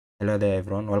Hello there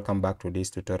everyone, welcome back to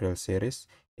this tutorial series.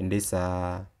 In this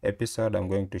episode, I'm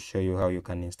going to show you how you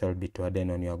can install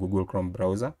Bitwarden on your Google Chrome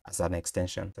browser as an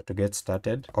extension. So to get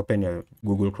started, open your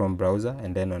Google Chrome browser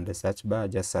and then on the search bar,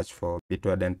 just search for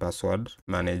Bitwarden Password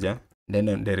Manager. Then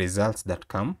on the results that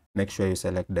come, make sure you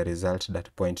select the results that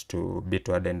point to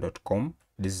bitwarden.com.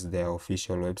 This is their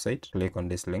official website. Click on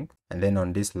this link. And then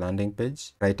on this landing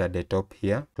page, right at the top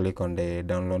here, click on the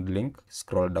download link,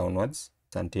 scroll downwards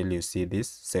until you see this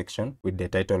section with the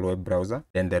title web browser.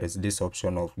 Then there is this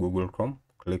option of Google Chrome.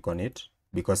 Click on it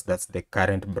because that's the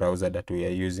current browser that we are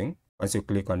using. Once you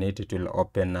click on it, it will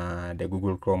open the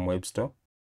Google Chrome web store.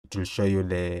 It will show you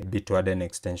the Bitwarden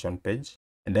extension page.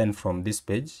 And then from this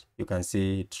page, you can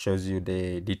see it shows you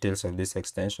the details of this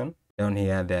extension. Down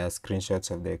here, there are screenshots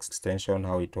of the extension,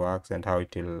 how it works and how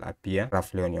it will appear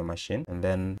roughly on your machine. And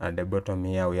then at the bottom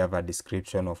here, we have a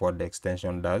description of what the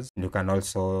extension does. You can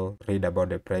also read about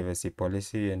the privacy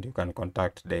policy and you can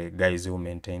contact the guys who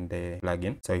maintain the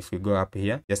plugin. So if you go up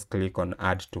here, just click on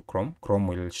add to Chrome. Chrome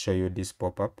will show you this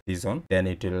pop-up, this one. Then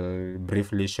it will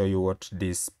briefly show you what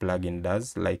this plugin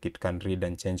does, like it can read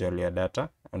and change all your data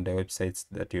on the websites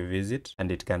that you visit, and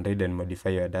it can read and modify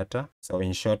your data. So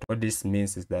in short, what this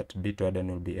means is that Bitwarden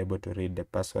will be able to read the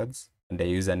passwords and the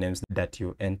usernames that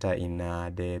you enter in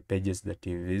the pages that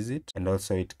you visit, and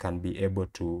also it can be able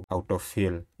to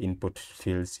autofill input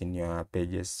fields in your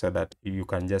pages so that you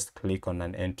can just click on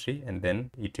an entry and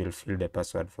then it will fill the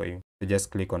password for you. So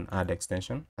just click on add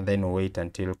extension and then wait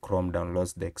until Chrome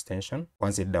downloads the extension.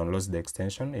 Once it downloads the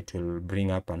extension, it will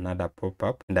bring up another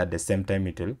pop-up, and at the same time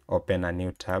it will open a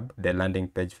new tab, the landing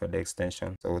page for the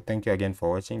extension. So thank you again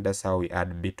for watching. That's how we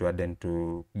add Bitwarden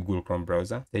to Google Chrome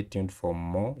browser. Stay tuned for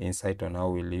more insight on how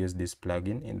we'll use this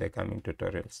plugin in the coming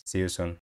tutorials. See you soon.